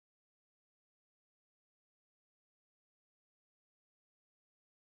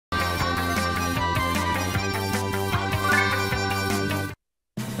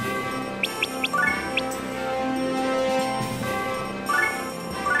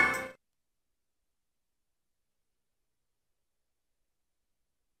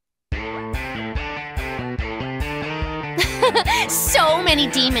So many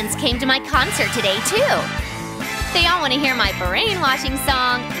demons came to my concert today, too. They all want to hear my brainwashing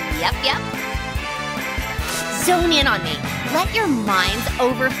song. Yep. Zone in on me. Let your minds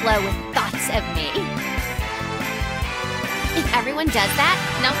overflow with thoughts of me. If everyone does that,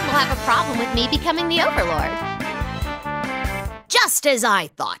 no one will have a problem with me becoming the Overlord. Just as I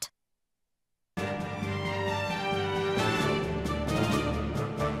thought.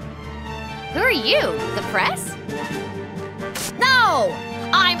 Who are you? The press? No!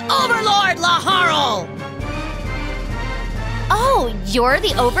 I'm Overlord Laharl! Oh, you're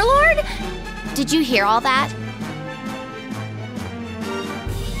the Overlord? Did you hear all that?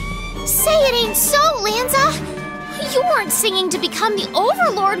 Say it ain't so, Lanza! You weren't singing to become the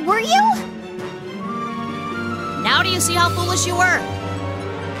Overlord, were you? Now do you see how foolish you were?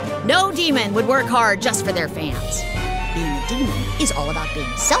 No demon would work hard just for their fans. Being a demon is all about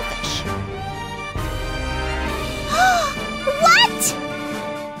being selfish. What?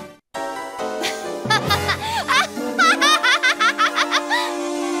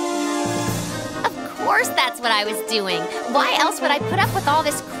 Of course that's what I was doing. Why else would I put up with all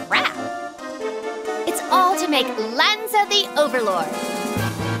this crap? It's all to make Lanza the Overlord.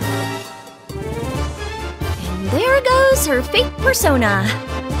 And there goes her fake persona.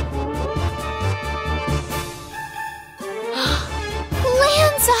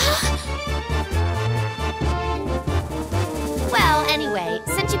 Lanza! Well, anyway,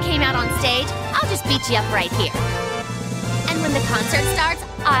 since you came out on stage, I'll just beat you up right here. And when the concert starts,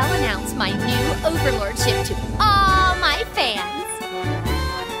 I'll announce my new overlordship to all my fans.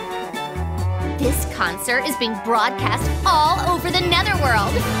 This concert is being broadcast all over the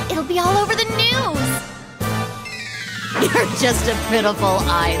Netherworld. It'll be all over the news. You're just a pitiful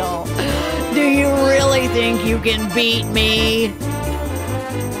idol. Do you really think you can beat me?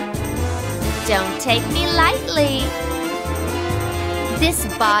 Don't take me lightly. This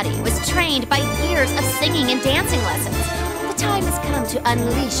body was trained by years of singing and dancing lessons. The time has come to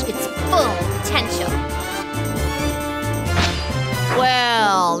unleash its full potential.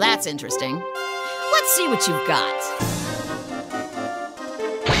 Well, that's interesting. Let's see what you've got.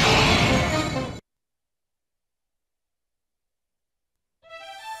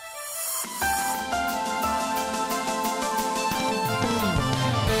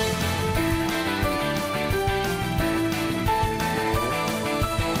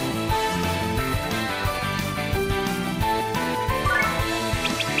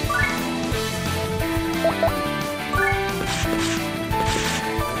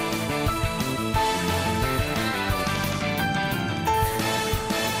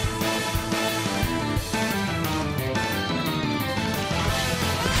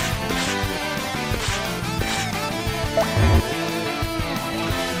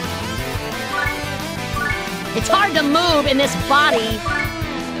 It's hard to move in this body.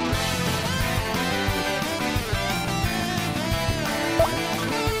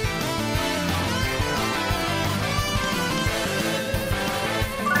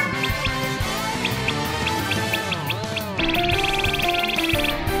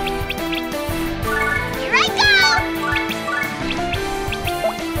 Here I go!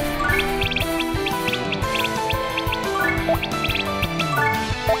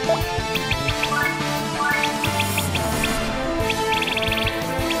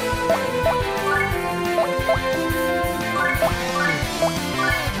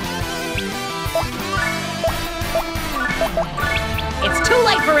 It's too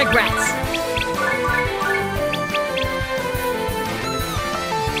late for regrets.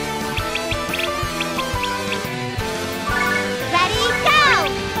 Ready, go!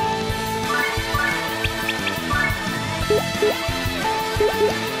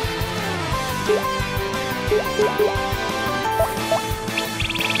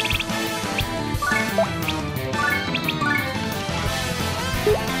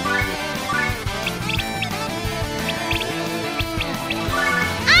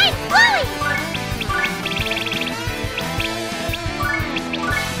 I'm going!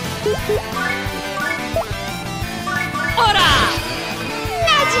 Ora!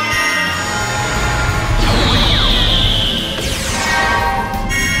 Magic!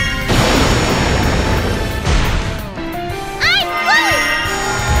 I'm going!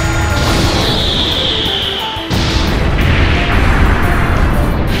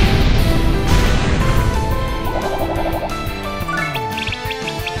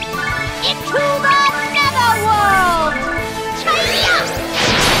 Into the Netherworld! China!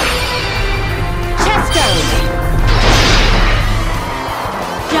 Chesto!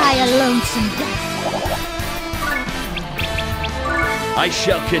 Die a lonesome death. I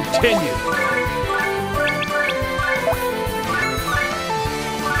shall continue.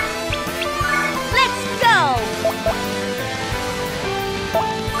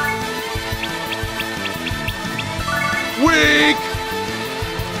 weak!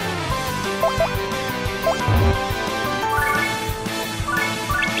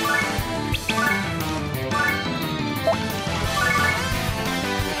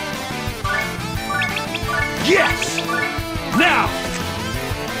 Yes! Now!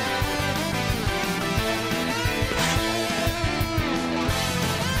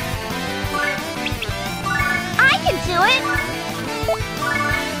 I can do it!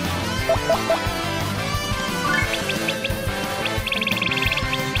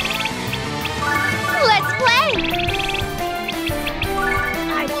 Let's play!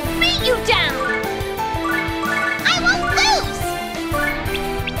 I will beat you down! I won't lose!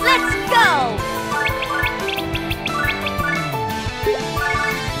 Let's go!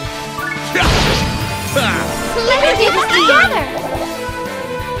 Let's do this together!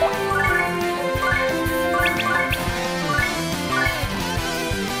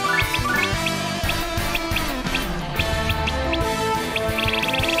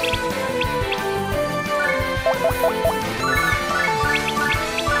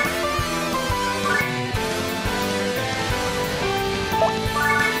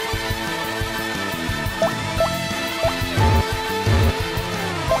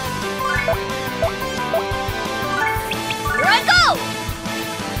 Here I go!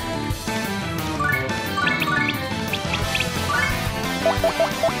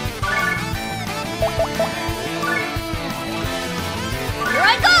 Here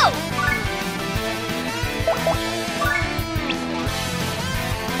I go!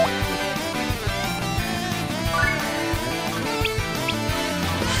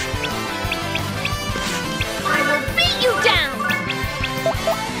 I will beat you down!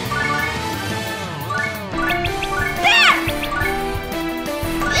 There!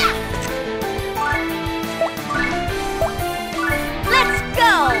 Yeah! Let's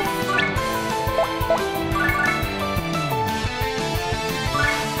go!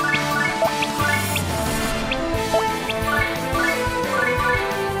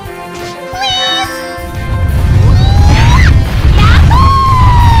 Please! Yahoo!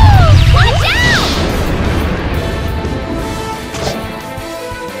 Watch out!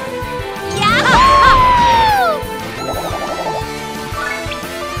 Yahoo!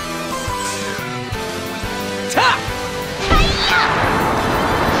 Ta! Hi-ya!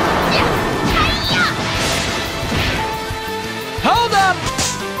 Yeah! Hi-ya! Hold up!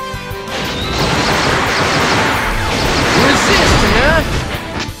 Resisting, huh?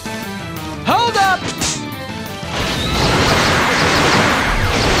 Hold up!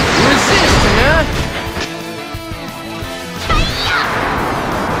 Resisting, huh? Hi-ya!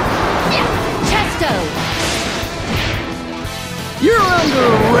 Yeah! Testo! You're under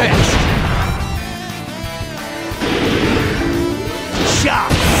arrest!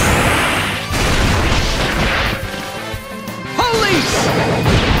 Shot! Police!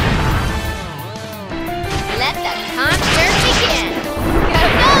 Let the concert begin! Go,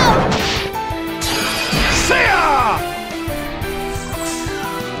 go! See ya!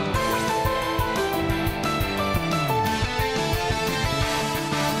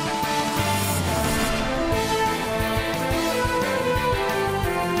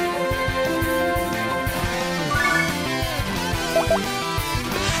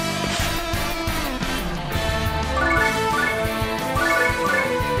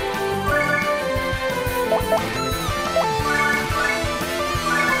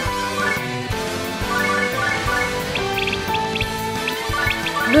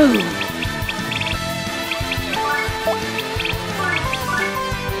 Move!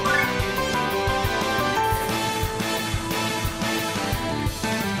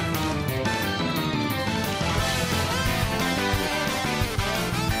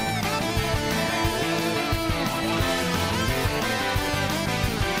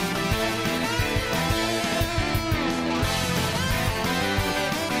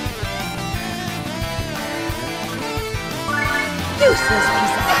 Useless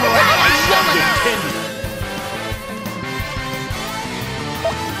piece of crap! Continue.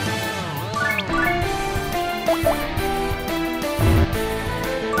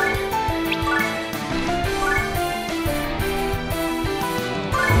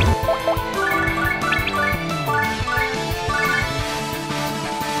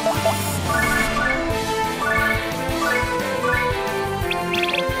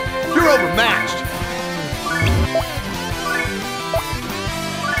 You're overmatched.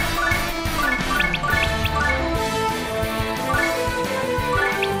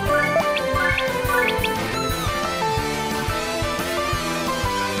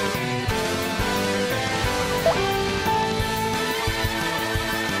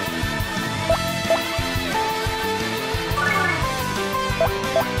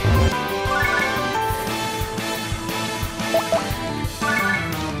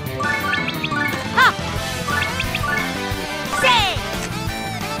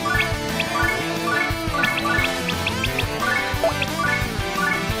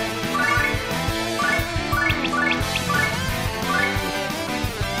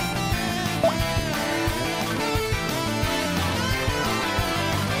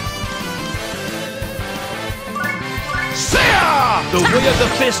 The way of the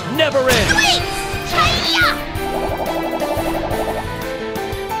fist never ends! Wait! Hi-ya!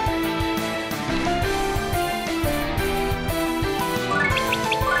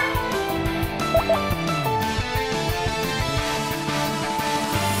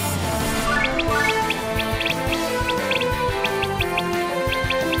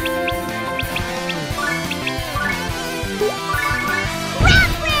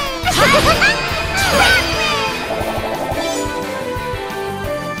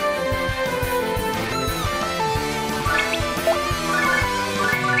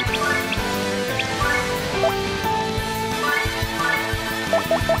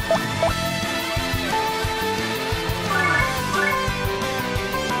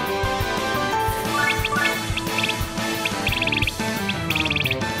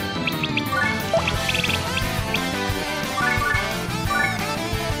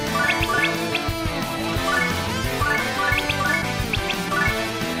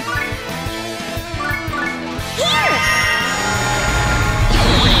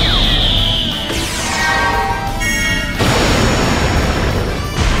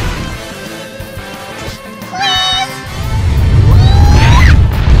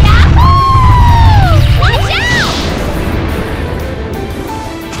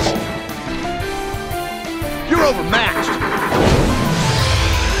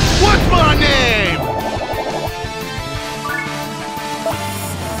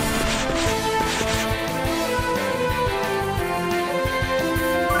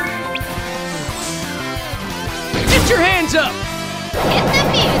 Your hands up! Hit the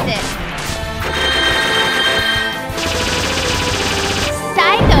music!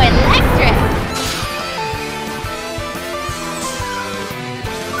 Psycho-electric!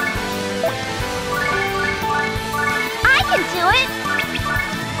 I can do it!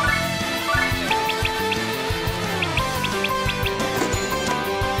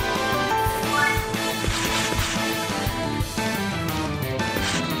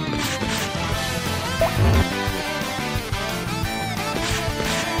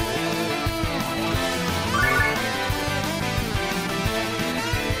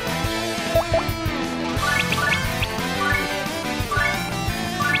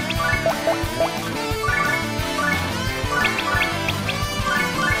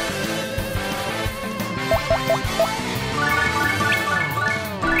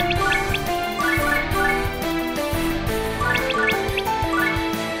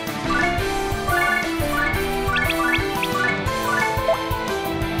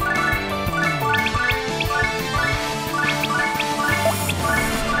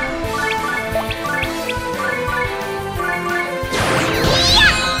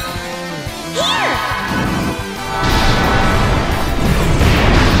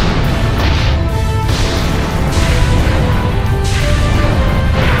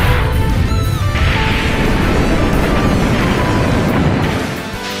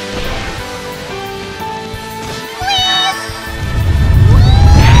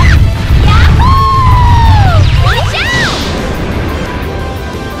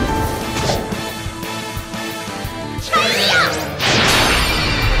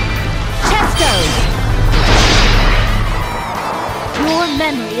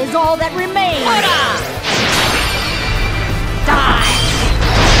 Memory is all that remains. Die!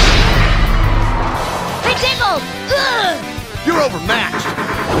 Ridiculed! You're overmatched!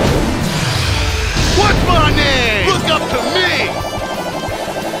 What's my name? Look up to me!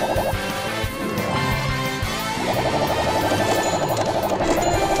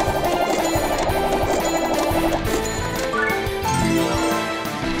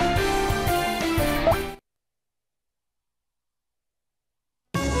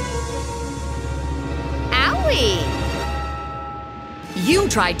 You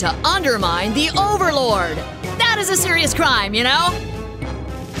tried to undermine the Overlord! That is a serious crime, you know?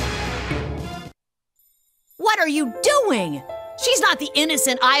 What are you doing? She's not the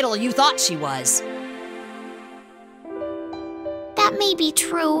innocent idol you thought she was. That may be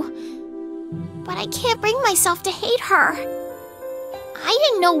true, but I can't bring myself to hate her. I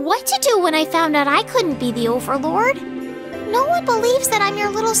didn't know what to do when I found out I couldn't be the Overlord. No one believes that I'm your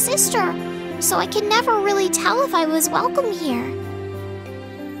little sister, so I can never really tell if I was welcome here.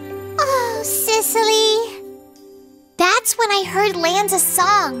 Oh, Cicely. That's when I heard Lanza's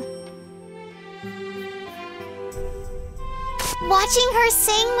song. Watching her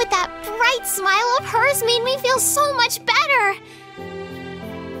sing with that bright smile of hers made me feel so much better.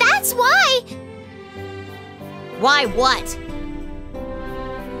 That's why. Why what?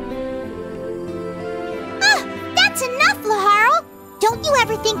 That's enough, Laharl. Don't you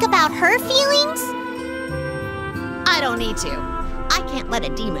ever think about her feelings? I don't need to. I can't let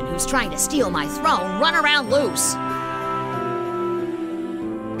a demon who's trying to steal my throne run around loose.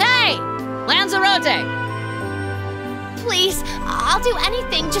 Hey! Lanzarote! Please, I'll do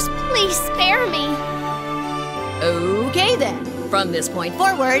anything. Just please spare me. Okay then. From this point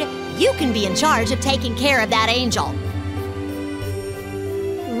forward, you can be in charge of taking care of that angel.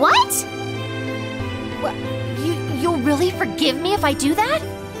 What? You'll really forgive me if I do that?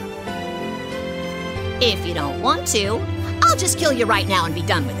 If you don't want to, I'll just kill you right now and be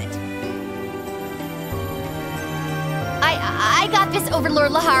done with it. I got this,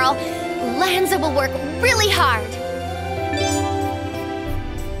 Overlord Laharl. Lanza will work really hard.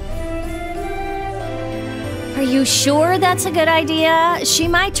 Are you sure that's a good idea? She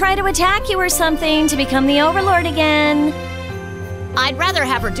might try to attack you or something to become the Overlord again. I'd rather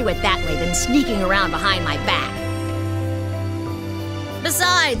have her do it that way than sneaking around behind my back.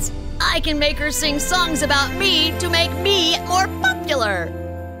 Besides, I can make her sing songs about me to make me more popular.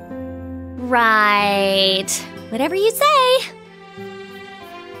 Right. Whatever you say.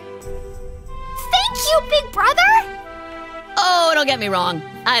 Thank you, big brother! Oh, don't get me wrong.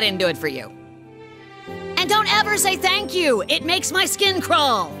 I didn't do it for you. And don't ever say thank you. It makes my skin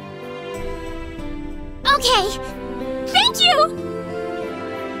crawl. Okay, thank you!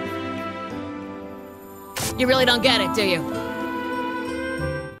 You really don't get it, do you?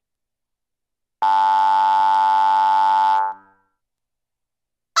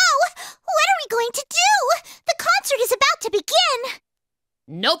 What are we going to do? The concert is about to begin!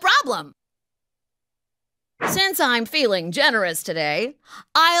 No problem. Since I'm feeling generous today,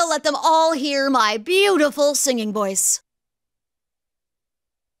 I'll let them all hear my beautiful singing voice.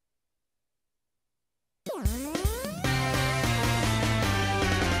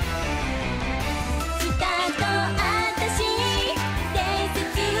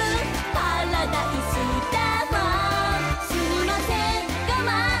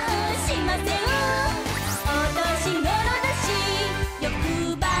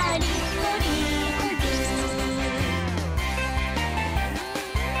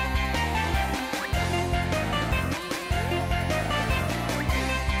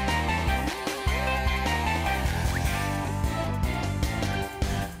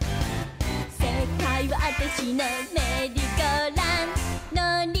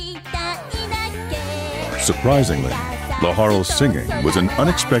 Surprisingly, Laharl's singing was an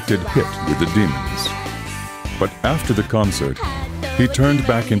unexpected hit with the demons. But after the concert, he turned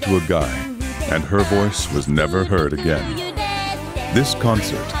back into a guy, and her voice was never heard again. This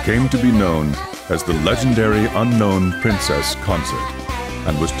concert came to be known as the legendary Unknown Princess Concert,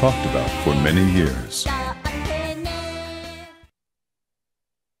 and was talked about for many years.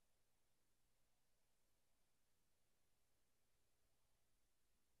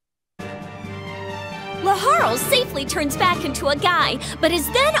 Laharl safely turns back into a guy, but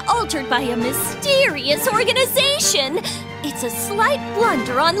is then altered by a mysterious organization. It's a slight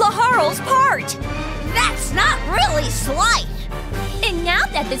blunder on Laharl's part. That's not really slight. And now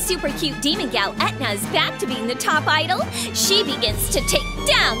that the super cute demon gal Etna is back to being the top idol, she begins to take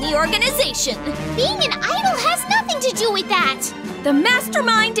down the organization. Being an idol has nothing to do with that! The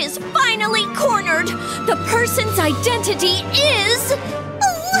mastermind is finally cornered. The person's identity is...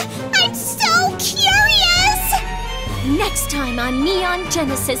 Oh, I'm so curious! Next time on Neon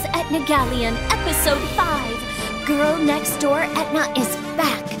Genesis Etna Galleon, Episode 5, Girl Next Door Etna is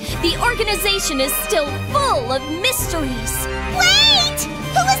back. The organization is still full of mysteries. Wait!